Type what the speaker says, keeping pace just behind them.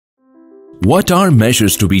What are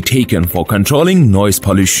measures to be taken for controlling noise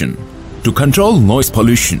pollution? To control noise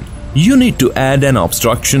pollution, you need to add an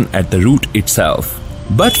obstruction at the root itself.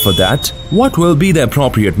 But for that, what will be the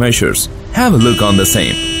appropriate measures? Have a look on the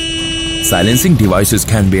same. Silencing devices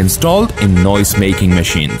can be installed in noise-making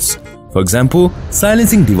machines. For example,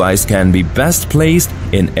 silencing device can be best placed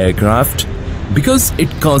in aircraft because it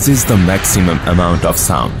causes the maximum amount of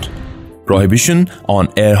sound. Prohibition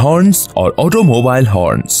on air horns or automobile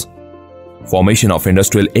horns. Formation of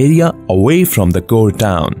industrial area away from the core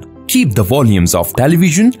town. Keep the volumes of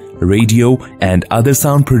television, radio and other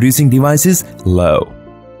sound-producing devices low.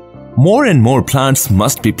 More and more plants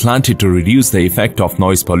must be planted to reduce the effect of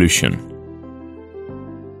noise pollution.